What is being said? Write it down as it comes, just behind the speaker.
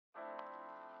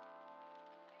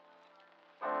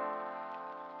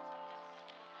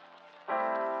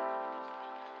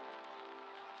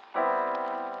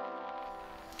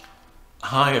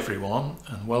Hi everyone,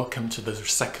 and welcome to the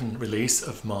second release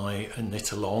of my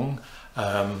Knit Along.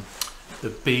 The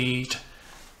Bead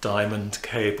Diamond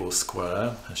Cable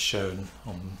Square as shown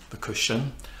on the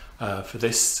cushion. For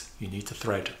this you need to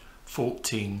thread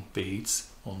 14 beads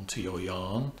onto your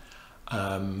yarn,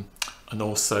 and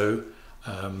also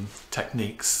cable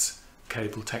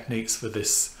techniques for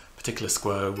this particular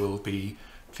square will be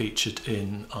featured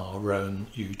in our own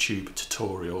YouTube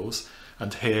tutorials.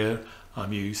 And here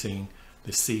I'm using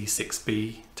the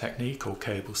C6B technique, or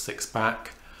cable 6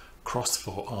 back, cross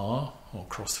 4R or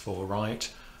cross 4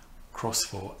 right, cross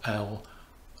 4L,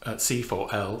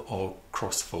 C4L or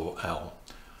cross 4L.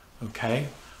 Okay,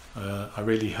 I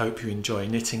really hope you enjoy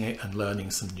knitting it and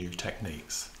learning some new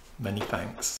techniques. Many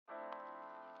thanks.